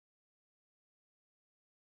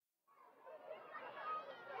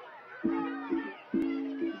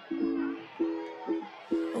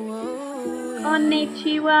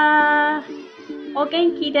Konnichiwa. O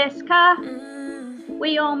genki desu ka?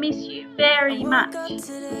 We all miss you very much.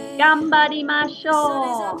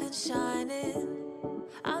 Ganbarimashou.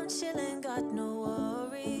 I'm chilling, got no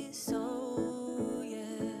worries, so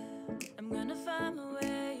yeah, I'm gonna find my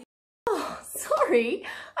way. Oh, sorry,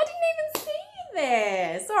 I didn't even see you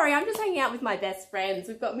there. Sorry, I'm just hanging out with my best friends.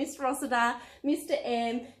 We've got Miss Rossiter, Mr.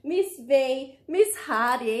 M, Miss V, Miss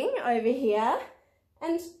Harding over here.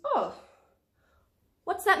 And, oh,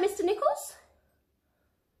 what's that, Mr. Nichols?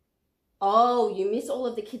 Oh, you miss all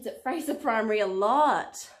of the kids at Fraser Primary a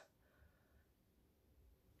lot.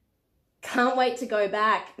 Can't wait to go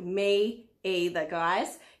back. Me either,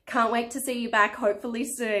 guys. Can't wait to see you back hopefully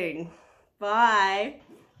soon. Bye.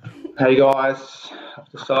 Hey guys, I've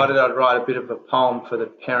decided I'd write a bit of a poem for the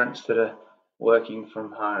parents that are working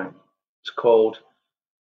from home. It's called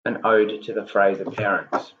An Ode to the Fraser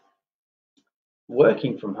Parents.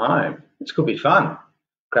 Working from home, this could be fun.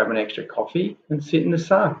 Grab an extra coffee and sit in the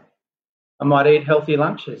sun. I might eat healthy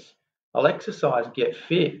lunches. I'll exercise and get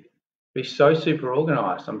fit. Be so super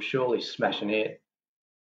organised, I'm surely smashing it.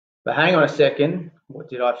 But hang on a second, what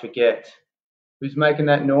did I forget? Who's making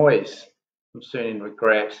that noise? I'm soon in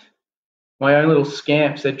regret. My own little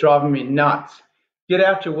scamps, they're driving me nuts. Get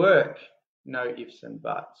out to work. No ifs and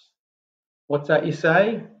buts. What's that you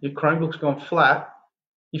say? Your Chromebook's gone flat.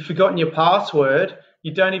 You've forgotten your password.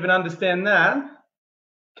 You don't even understand that.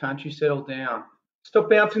 Can't you settle down? Stop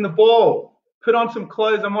bouncing the ball. Put on some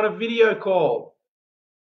clothes. I'm on a video call.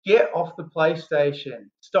 Get off the PlayStation.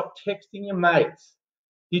 Stop texting your mates.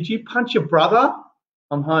 Did you punch your brother?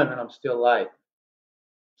 I'm home and I'm still late.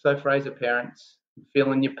 So Fraser parents, I'm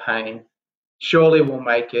feeling your pain. Surely we'll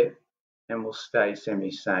make it and we'll stay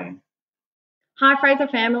semi-sane. Hi Fraser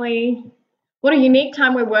family. What a unique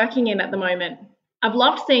time we're working in at the moment. I've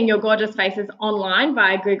loved seeing your gorgeous faces online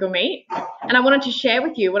via Google Meet, and I wanted to share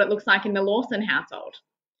with you what it looks like in the Lawson household.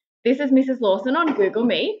 This is Mrs. Lawson on Google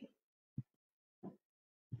Meet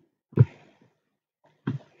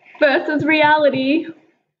versus reality.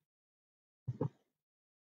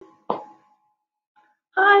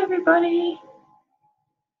 Hi everybody.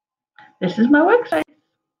 This is my workspace.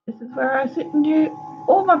 This is where I sit and do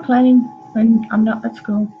all my planning when I'm not at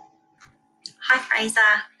school. Hi Fraser,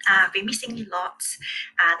 I've been missing you lots.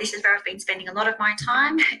 This is where I've been spending a lot of my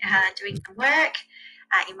time doing some work.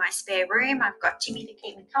 In my spare room, I've got Jimmy to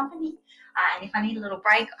keep me company. And if I need a little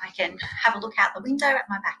break, I can have a look out the window at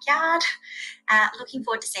my backyard. Looking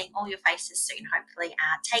forward to seeing all your faces soon, hopefully.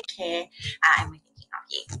 Take care, and we're thinking of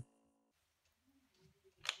you.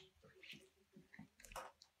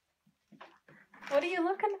 What are you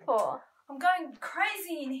looking for? I'm going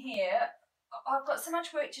crazy in here. I've got so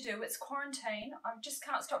much work to do. It's quarantine. I just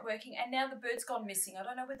can't stop working, and now the bird's gone missing. I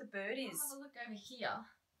don't know where the bird is. Have a look over here.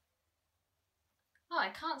 Oh, I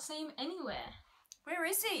can't see him anywhere. Where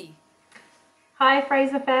is he? Hi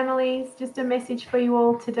Fraser families, just a message for you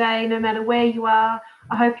all today, no matter where you are.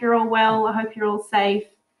 I hope you're all well, I hope you're all safe.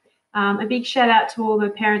 A big shout out to all the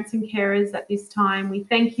parents and carers at this time. We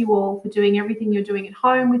thank you all for doing everything you're doing at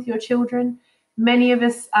home with your children. Many of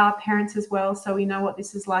us are parents as well, so we know what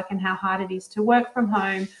this is like and how hard it is to work from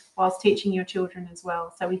home whilst teaching your children as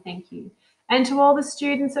well. So we thank you. And to all the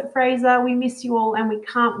students at Fraser, we miss you all and we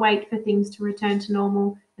can't wait for things to return to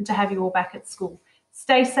normal and to have you all back at school.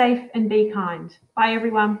 Stay safe and be kind. Bye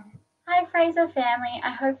everyone. Hi Fraser family,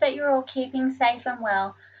 I hope that you're all keeping safe and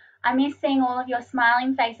well. I miss seeing all of your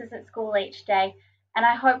smiling faces at school each day, and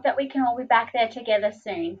I hope that we can all be back there together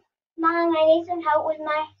soon. Mum, I need some help with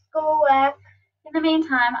my schoolwork. In the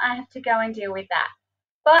meantime, I have to go and deal with that.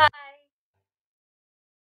 Bye!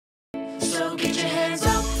 So get your hands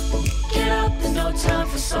up, get up, there's no time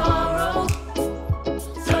for sorrow.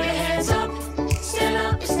 Throw your hands up, stand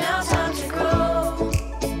up, it's now time to grow.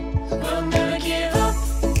 We'll never give up,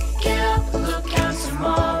 get up, look out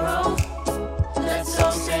tomorrow. Let's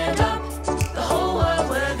all stand up, the whole world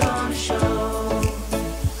we're gonna show.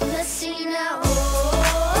 Let's sing now.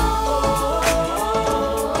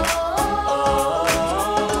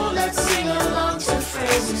 Let's sing along to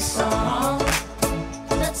Fraser's song.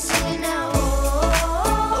 Let's sing it now.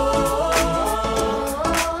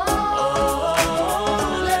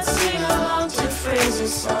 Let's sing along to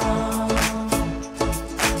Fraser's song.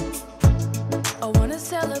 I wanna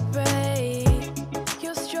celebrate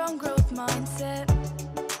your strong growth mindset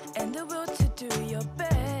and the will to do your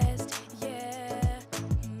best. Yeah.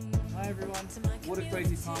 Hi everyone. What a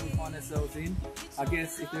crazy time we find ourselves in. I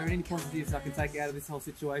guess if there are any positives I can take out of this whole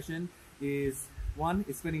situation is, one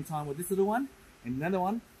is spending time with this little one, and another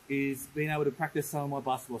one is being able to practice some of my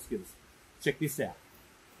basketball skills. Check this out.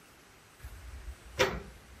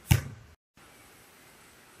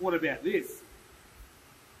 What about this?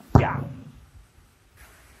 Yeah.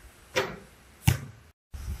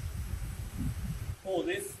 Or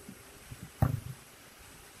this.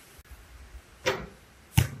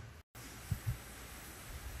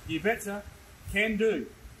 You betcha. Can do.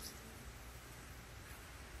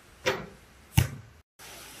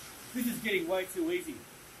 This is getting way too easy.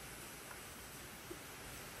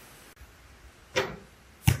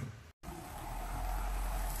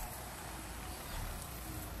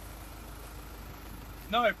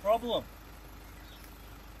 No problem.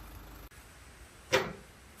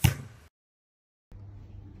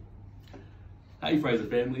 Hey Fraser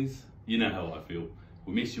families, you know how I feel.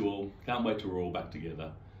 We miss you all, can't wait till we're all back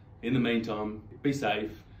together. In the meantime, be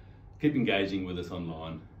safe, keep engaging with us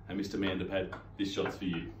online, and Mr. Mandapad, this shot's for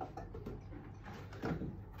you.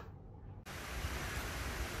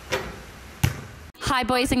 Hi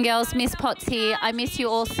boys and girls, Miss Potts here. I miss you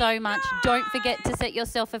all so much. Don't forget to set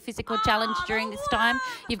yourself a physical challenge during this time.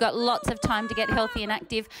 You've got lots of time to get healthy and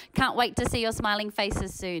active. Can't wait to see your smiling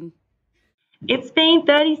faces soon. It's been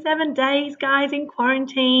 37 days, guys, in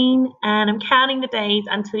quarantine, and I'm counting the days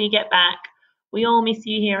until you get back. We all miss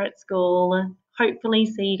you here at school. Hopefully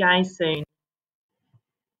see you guys soon.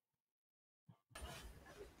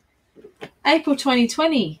 April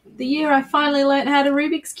 2020, the year I finally learnt how to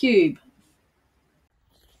Rubik's Cube.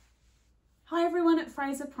 Hi everyone at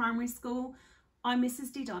Fraser Primary School. I'm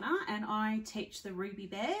Mrs. Didonna and I teach the Ruby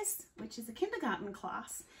Bears, which is a kindergarten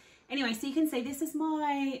class. Anyway, so you can see this is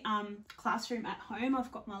my classroom at home.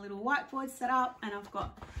 I've got my little whiteboard set up and I've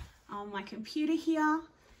got my computer here.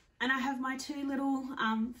 And I have my two little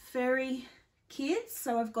furry kids.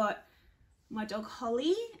 So I've got my dog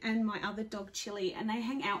Holly and my other dog Chili, and they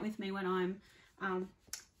hang out with me when I'm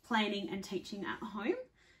planning and teaching at home.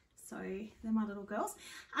 So they're my little girls.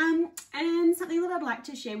 And something that I'd like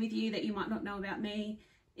to share with you that you might not know about me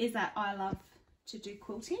is that I love to do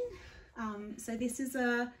quilting. So this is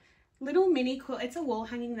a little mini quilt. It's a wall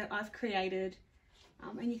hanging that I've created.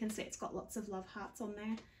 And you can see it's got lots of love hearts on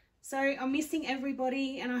there. So I'm missing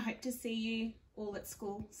everybody and I hope to see you all at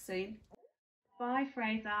school soon. Bye,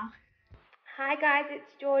 Fraser. Hi guys,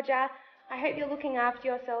 it's Georgia. I hope you're looking after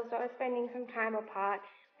yourselves or spending some time apart.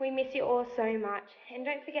 We miss you all so much. And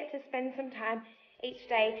don't forget to spend some time each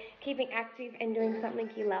day keeping active and doing something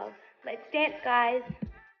you love. Let's dance, guys.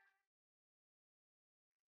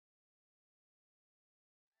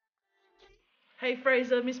 Hey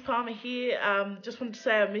Fraser, Miss Palmer here. Just wanted to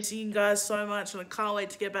say I'm missing you guys so much and I can't wait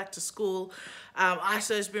to get back to school.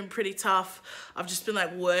 ISO's been pretty tough. I've just been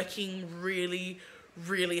like working really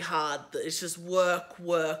hard. It's just work.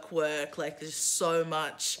 Like there's so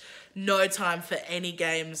much, no time for any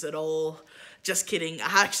games at all. Just kidding.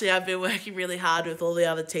 I've been working really hard with all the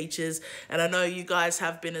other teachers and I know you guys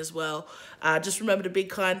have been as well. Just remember to be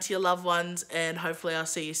kind to your loved ones and hopefully I'll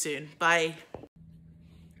see you soon. Bye.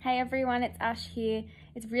 Hey everyone, it's Ash here.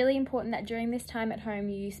 It's really important that during this time at home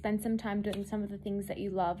you spend some time doing some of the things that you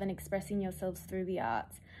love and expressing yourselves through the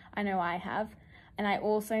arts. I know I have. And I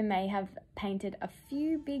also may have painted a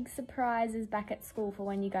few big surprises back at school for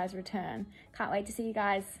when you guys return. Can't wait to see you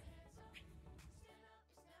guys.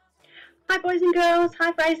 Hi boys and girls,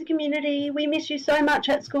 hi Fraser community. We miss you so much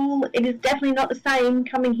at school. It is definitely not the same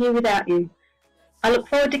coming here without you. I look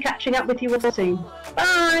forward to catching up with you all soon.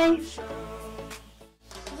 Bye!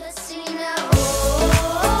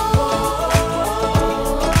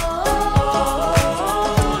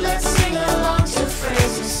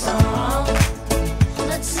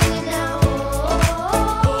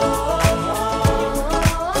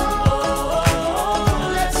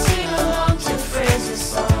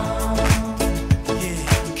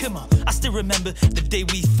 Remember the day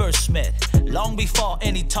we first met, long before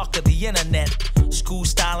any talk of the internet. School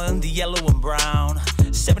styling, the yellow and brown.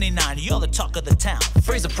 79, you're the talk of the town.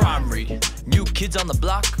 Fraser Primary, new kids on the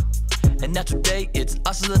block. And now today, it's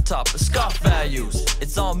us at the top. Scarf values,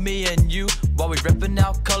 it's all me and you. While we reppin'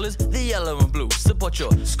 our colors, the yellow and blue. Support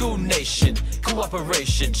your school nation,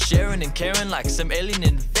 cooperation, sharing and caring like some alien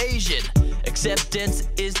invasion. Acceptance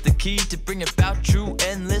is the key to bring about true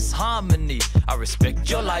endless harmony. I respect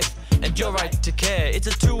your life and your right to care. It's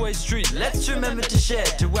a two-way street, let's remember to share.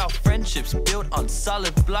 To our friendships built on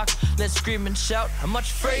solid blocks, let's scream and shout how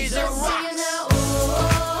much Fraser rocks.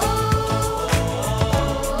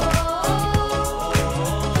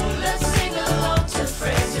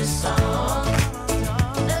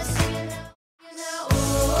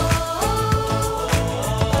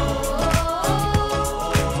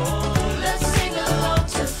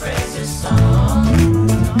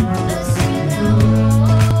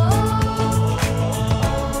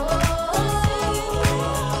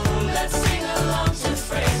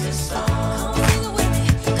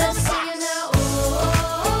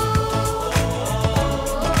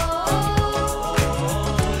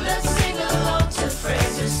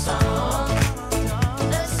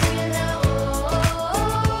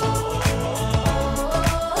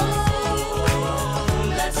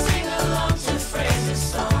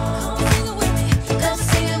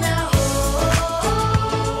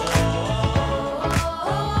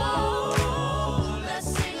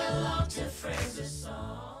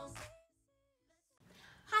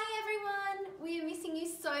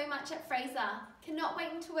 Fraser. Cannot wait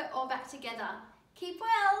until we're all back together. Keep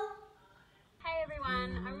well. Hey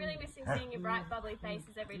everyone, I'm really missing seeing your bright, bubbly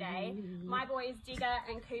faces every day. My boys Digger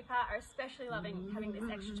and Cooper are especially loving having this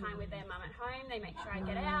extra time with their mum at home. They make sure I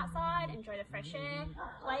get outside, enjoy the fresh air,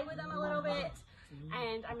 play with them a little bit,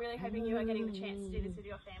 and I'm really hoping you are getting the chance to do this with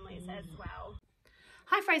your families as well.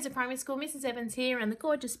 Hi Fraser Primary School, Mrs Evans here, and the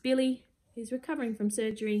gorgeous Billy, who's recovering from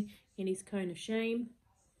surgery in his cone of shame.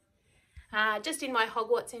 Just in my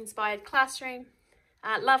Hogwarts-inspired classroom.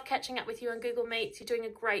 Love catching up with you on Google Meets. You're doing a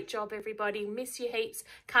great job, everybody. Miss you heaps.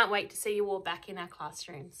 Can't wait to see you all back in our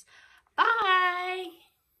classrooms. Bye!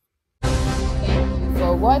 Thank you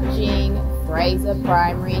for watching Fraser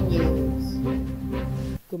Primary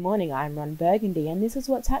News. Good morning, I'm Ron Burgundy, and this is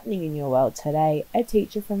what's happening in your world today. A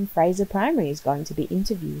teacher from Fraser Primary is going to be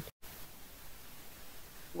interviewed.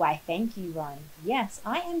 Why, thank you, Ron. Yes,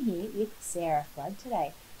 I am here with Sarah Flood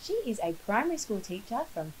today. She is a primary school teacher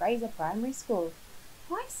from Fraser Primary School.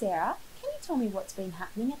 Hi Sarah, can you tell me what's been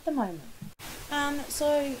happening at the moment?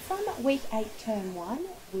 So from week 8 term 1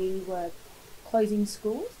 we were closing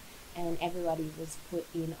schools and everybody was put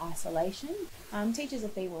in isolation. Teachers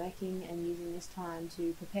have been working and using this time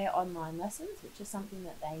to prepare online lessons, which is something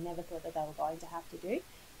that they never thought that they were going to have to do,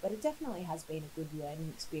 but it definitely has been a good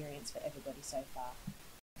learning experience for everybody so far.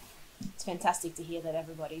 It's fantastic to hear that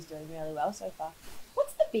everybody's doing really well so far.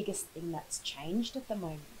 What's the biggest thing that's changed at the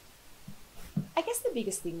moment? I guess the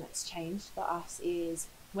biggest thing that's changed for us is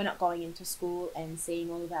we're not going into school and seeing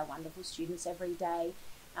all of our wonderful students every day.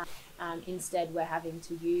 Instead, we're having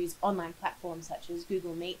to use online platforms such as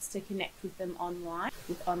Google Meets to connect with them online,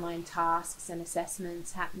 with online tasks and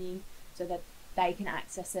assessments happening so that they can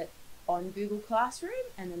access it on Google Classroom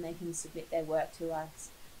and then they can submit their work to us.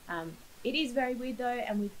 It is very weird though,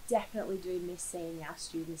 and we definitely do miss seeing our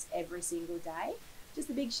students every single day. Just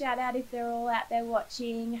a big shout out if they're all out there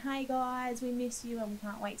watching. Hey guys, we miss you and we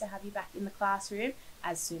can't wait to have you back in the classroom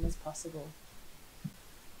as soon as possible.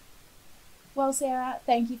 Well Sarah,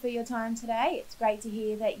 thank you for your time today. It's great to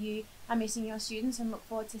hear that you are missing your students and look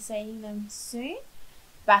forward to seeing them soon.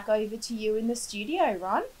 Back over to you in the studio,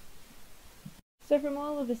 Ron. So from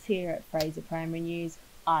all of us here at Fraser Primary News,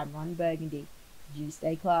 I'm Ron Burgundy. You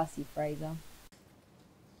stay classy, Fraser.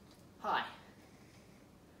 Hi.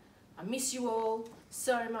 I miss you all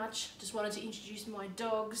so much. Just wanted to introduce my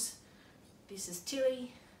dogs. This is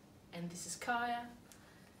Tilly and this is Kaya.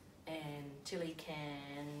 And Tilly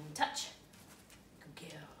can touch. Good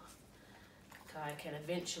girl. Kaya can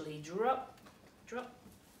eventually drop.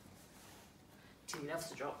 Tilly loves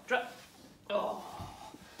to drop. Oh,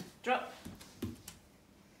 drop.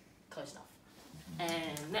 Close enough.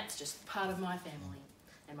 And that's just part of my family.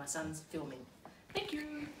 And my son's filming. Thank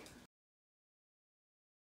you.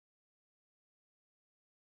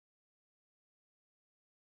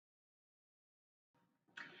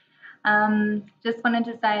 Just wanted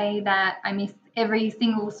to say that I miss every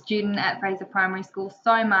single student at Fraser Primary School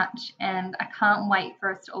so much, and I can't wait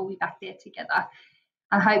for us to all be back there together.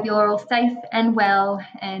 I hope you're all safe and well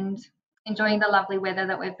and enjoying the lovely weather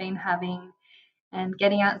that we've been having and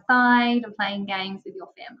getting outside and playing games with your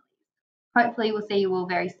families. Hopefully we'll see you all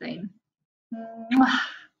very soon.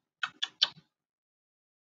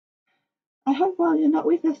 I hope while you're not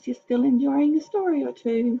with us, you're still enjoying a story or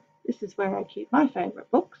two. This is where I keep my favourite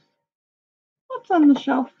books. What's on the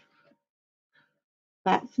shelf?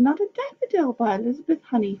 That's Not a Daffodil by Elizabeth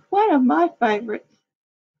Honey, one of my favourites.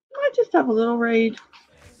 Might just have a little read.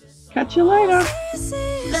 Catch you later.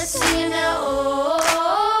 Let's sing it now.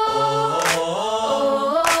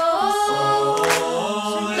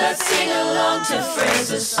 Let's sing along to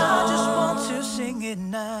Fraser's song. I just want to sing it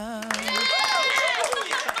now.